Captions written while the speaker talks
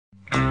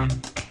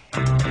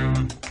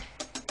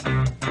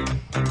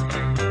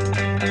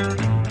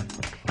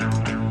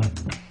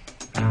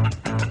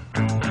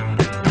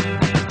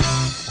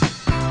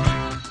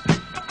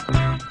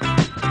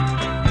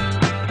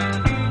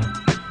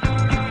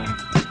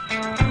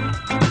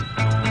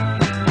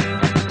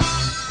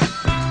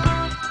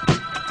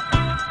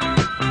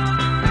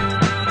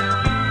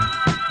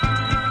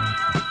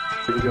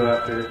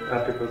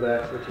after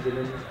Quebec, what you did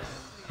in?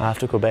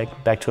 After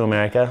Quebec, back to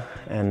America,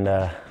 and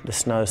the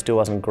snow still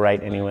wasn't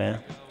great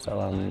anywhere.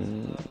 So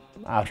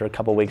after a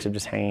couple of weeks of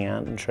just hanging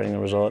out and shredding the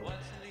resort,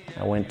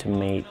 I went to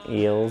meet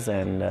Eels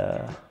and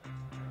a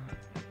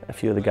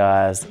few of the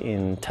guys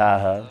in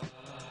Tahoe.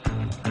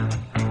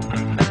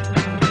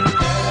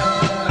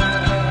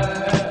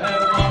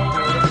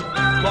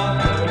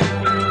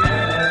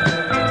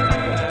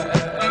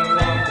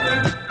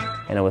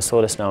 And it was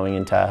sort of snowing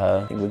in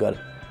Tahoe. I think we got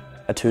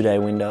a 2-day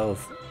window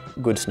of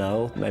good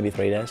snow, maybe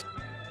 3 days.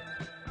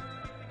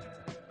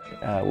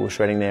 We were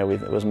shredding there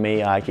with, it was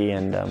me, Ike,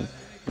 and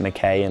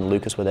McKay and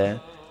Lucas were there.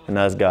 And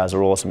those guys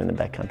are awesome in the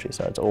backcountry,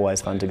 so it's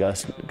always fun to go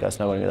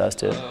snowboarding with those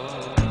two.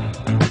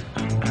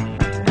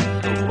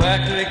 Where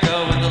can we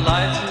go when the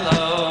lights are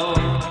low?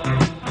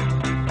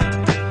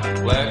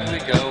 Where can we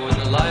go when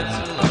the lights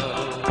are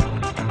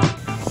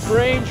low?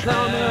 Brain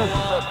trauma.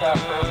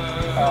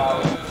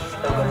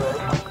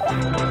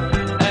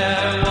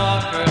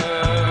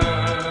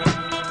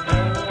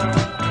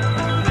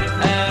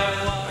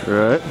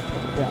 Right?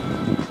 Yeah.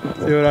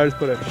 See what I just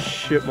put a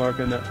shit mark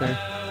on that thing.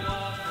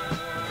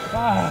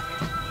 Ah.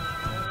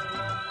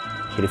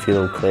 Hit a few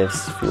little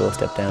cliffs, a few little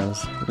step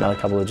downs, another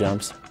couple of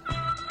jumps.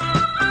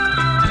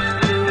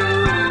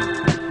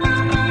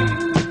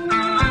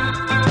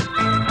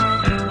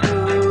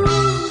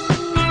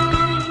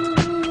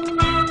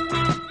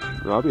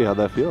 Robbie, how'd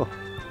that feel?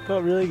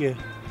 Felt really good.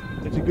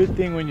 It's a good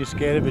thing when you're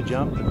scared of a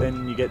jump, but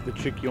then you get the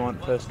trick you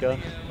want first go.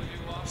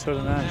 Sort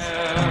of nice.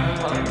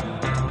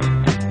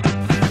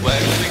 Where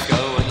can we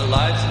go when the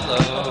lights are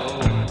low?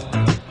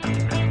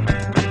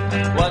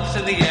 What's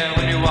in the air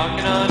when you're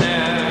walking on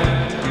air?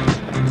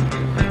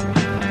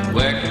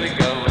 Where can we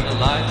go when the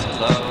lights are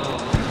low?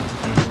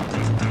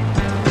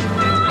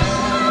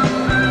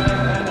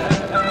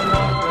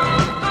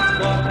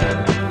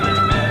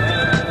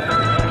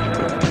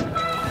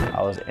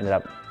 Ended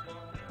up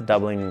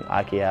doubling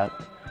Ike out.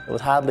 It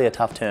was hardly a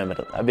tough turn,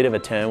 but a bit of a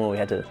turn where we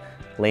had to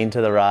lean to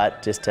the right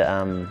just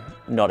to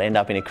not end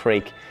up in a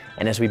creek.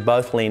 And as we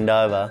both leaned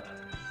over,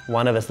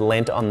 one of us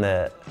leant on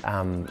the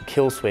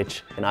kill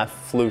switch, and I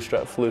flew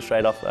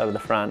straight off over the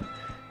front.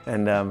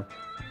 And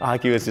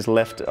Ike was just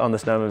left on the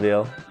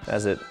snowmobile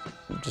as it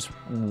just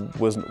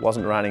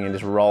wasn't running and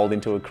just rolled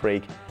into a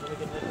creek.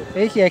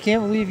 Ike, I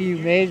can't believe you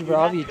made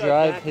Robbie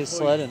drive his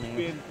sled in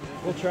there.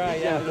 We'll try,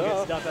 yeah. We'll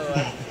get stuff out of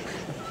that.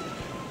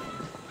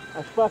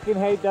 I fucking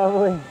hate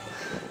doubling.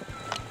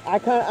 I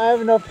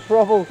have enough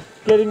trouble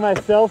getting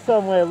myself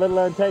somewhere, let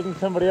alone taking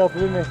somebody else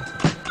with me.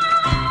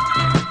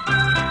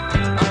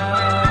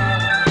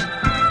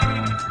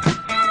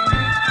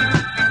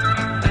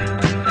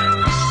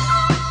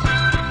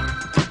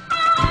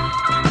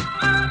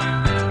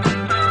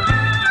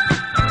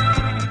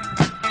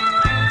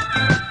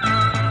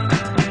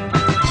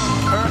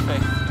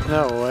 Perfect.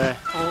 No way.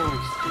 Holy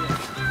shit.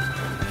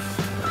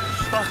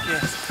 Fuck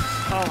yes.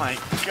 Oh my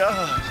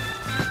god.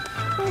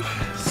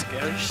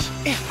 Scary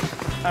shit.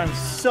 I'm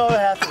so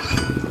happy.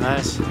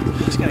 Nice. I'm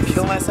just gonna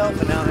kill myself,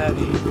 and now I'm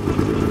happy.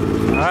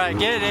 All right,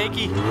 get it,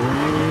 Akey.